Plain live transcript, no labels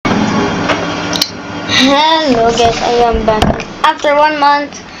Hello guys, I am back. After 1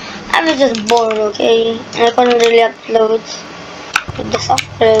 month, I was just bored, okay? And I couldn't really upload the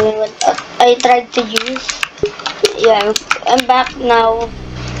software that I tried to use. Yeah, I'm back now.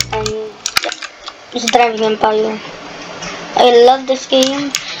 And yeah, it's Driving Empire. I love this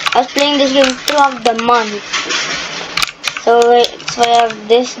game. I was playing this game throughout the month. So I have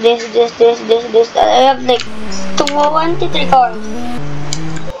this. I have like 23 cars.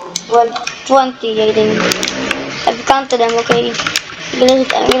 Well, 20 I think. I've counted them, okay?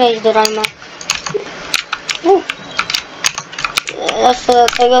 I'm gonna use the run map. That's a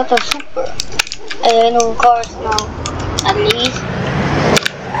Toyota Super. I know cars now, at least.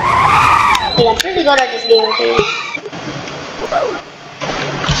 Okay, I'm pretty good at this game, okay?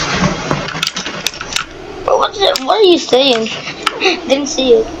 Bro, what are you saying? Didn't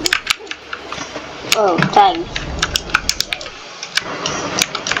see it. Oh, time.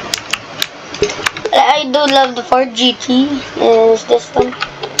 I do love the Ford GT. Is this one?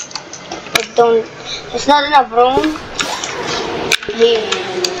 It's not enough room. Here.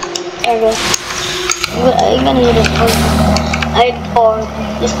 There we go. I'm gonna use this one. I had 4.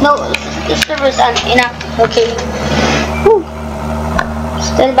 This server's inactive. Okay. Whew.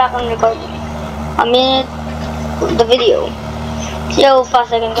 Still back on recording. A minute. The video. See how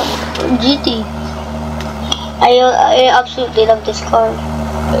fast I can go. GT. I absolutely love this car.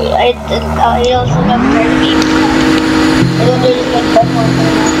 I also love driving. I don't really get that one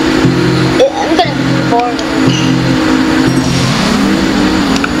right now. I'm gonna be bored.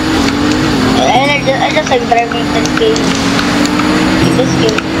 And I just like driving this game. In this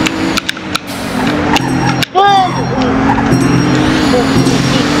game.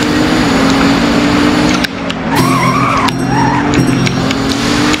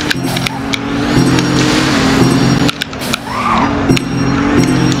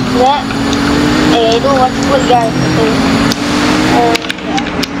 I do watch football, guys.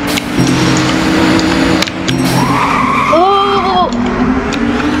 Oh!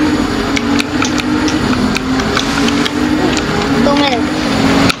 2 minutes.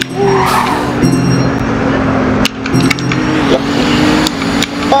 Yep.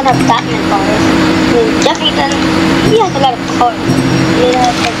 Don't have that many cars. Jeff Eaton, he has a lot of cars. He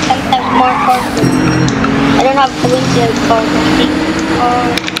has like 10 times more cars. I don't have coincidence cars.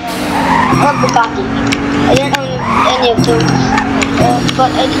 I have Bugatti. I didn't own any of those,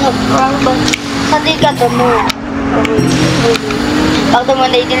 but I did have Ferrari, but they got the move. Back then when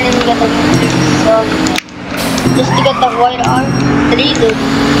they didn't even get the move, so just to get the white R, 3 did.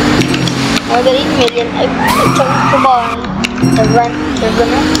 I got 8 million. I chose to buy the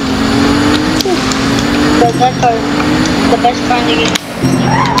Renault. But that car, the best car in the game.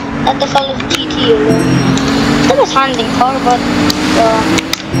 Not the Solus GT alone. That was handy car, but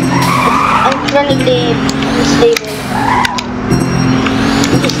incredibly unstable.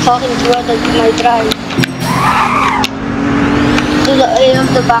 I'm just talking to other my drive. To the air of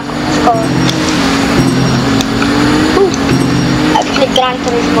the back of the car. Actually, Gran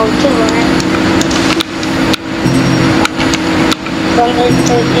Turismo too, right? 139.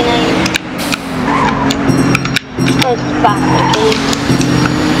 It's back, okay.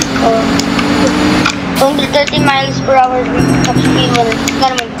 130 miles per hour top speed when it's not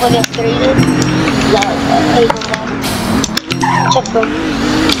even fully upgraded. I don't know. Check them.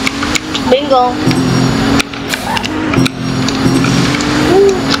 Bingo.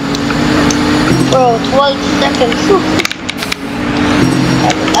 Bro, 12 seconds.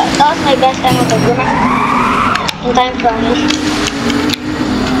 That was my best time with the Grimmer. In time trial.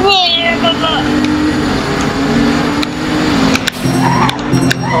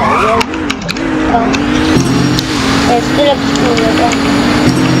 I still have school with that.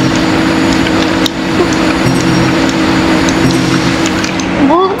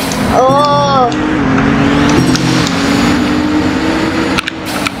 Boom! Oh!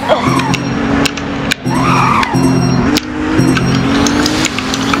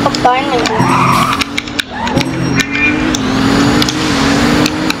 Finally.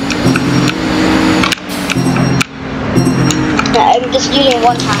 I'm just using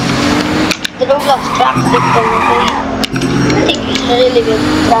one hand. The Roblox track system, okay? I think it's a really good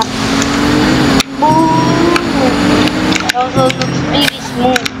track. Boom! It also looks really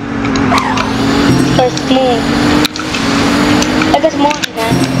smooth. So smooth. Like a smoothie,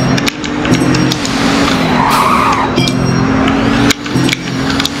 man.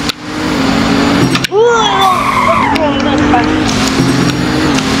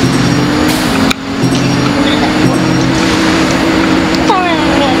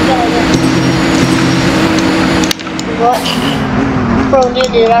 What? Bro,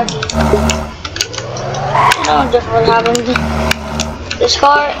 really lucky. No, just what happened. This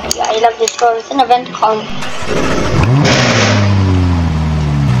car, yeah, I love this car. It's an event car.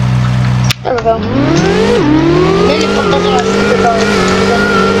 There we go. Really put this in a super car.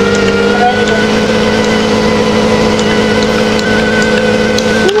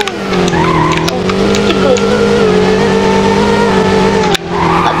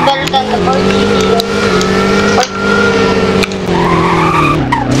 Not better than the 4GT.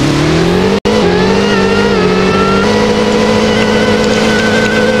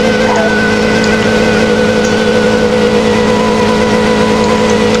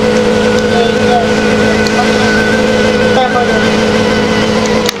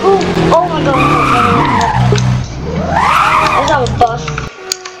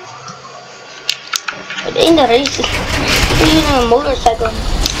 In the race, we're using a motorcycle.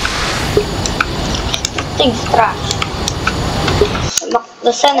 This thing's trash.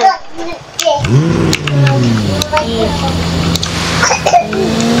 The Senate.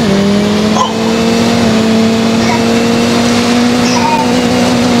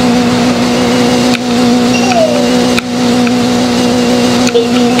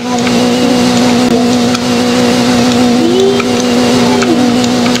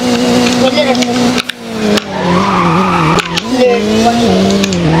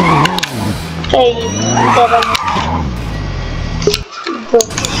 Okay, go.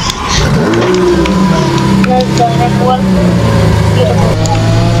 There's the next one. Beautiful.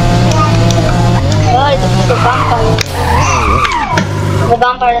 Oh, it's a vampire. The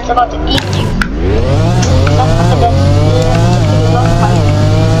vampire that's about to eat you. That's not the best.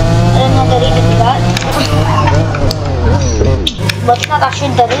 I don't know the reason for that. But it's not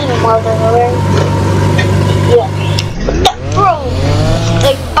actually the real murderer. Yeah. Bro, it's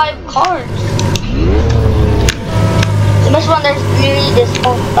like 5 cards. The best one there's really this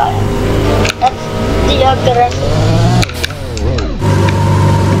whole style. That's the aggressive.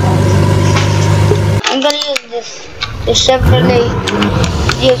 I'm gonna use this. The Chevrolet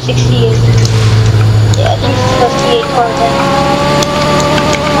Z68. Yeah, I think it's the 68 card then.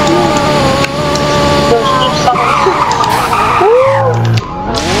 Those keep sucking.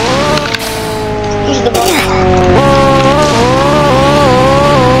 Use the button.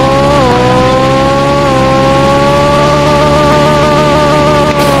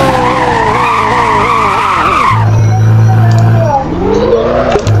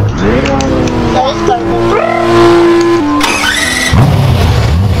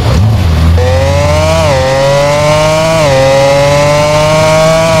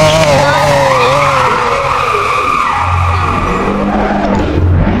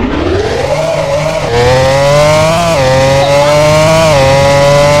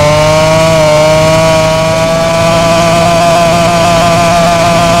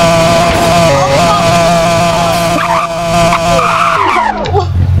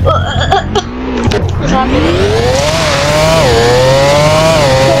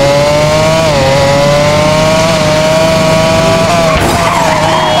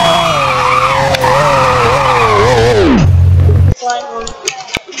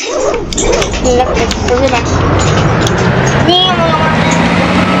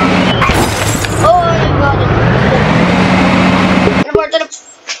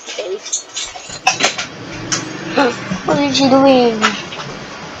 What is she doing?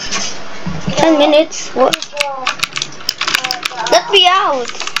 10 minutes? What? Let me out!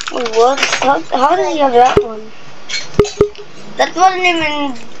 What? How does he have that one? That wasn't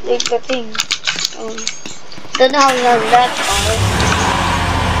even like the thing. Don't know how he has that far.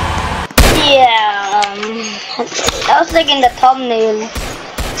 Yeah, that was like in the thumbnail.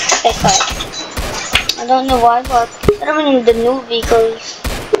 I thought. I don't know why, but I don't mean in the new vehicles.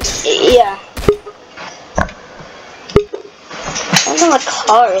 Yeah. I don't know what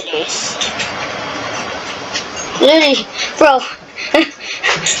car it is. Literally, bro.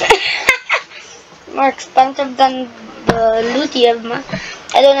 More expensive than the loot you have, man.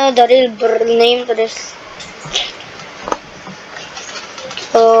 I don't know the real name to this.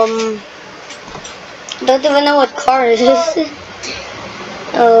 Don't even know what car it is.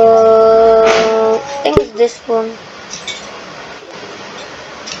 I think it's this one.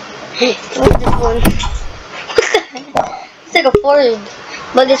 What's this one? It's like a Ford,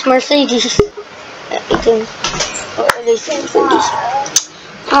 but it's Mercedes.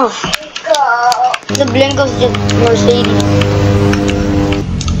 Oh, the Blanco's just Mercedes.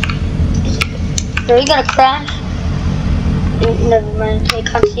 Are we gonna crash? Never mind, I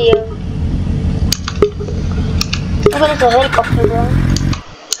can't see you. I thought it's a helicopter, bro.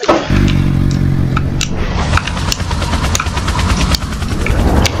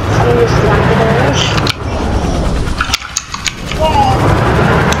 I'm just landing.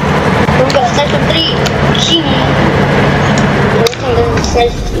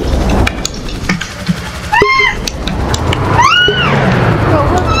 press C.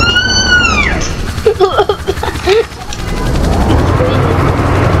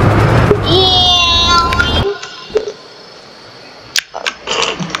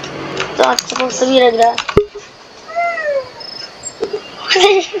 It's not supposed to be like that. What are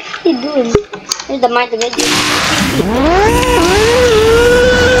you doing? Here's the mic to get you.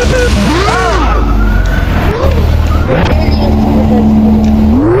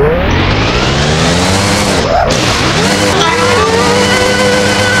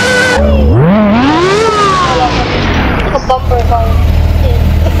 Like a bumper car.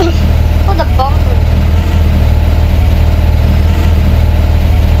 What the bumper?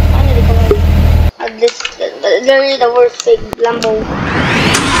 I need to come out. This, they're the worst fake Lambo.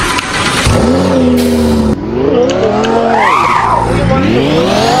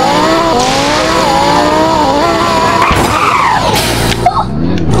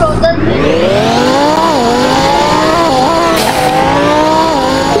 Bro, that's it.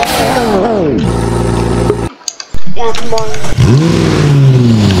 Yeah, come on.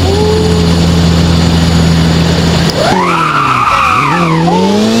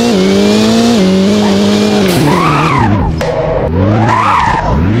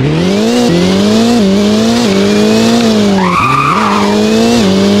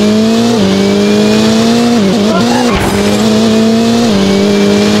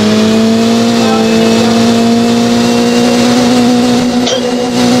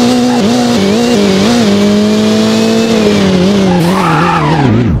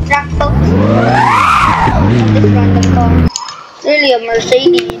 Really a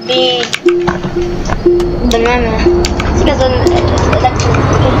Mercedes big banana. It's because it's electric.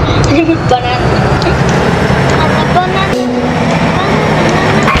 Banana. Banana.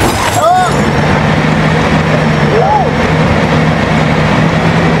 Oh.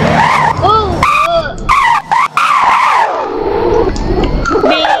 Oh.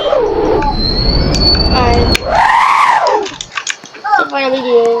 Big. Alright. So for the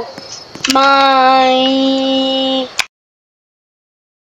video. Bye.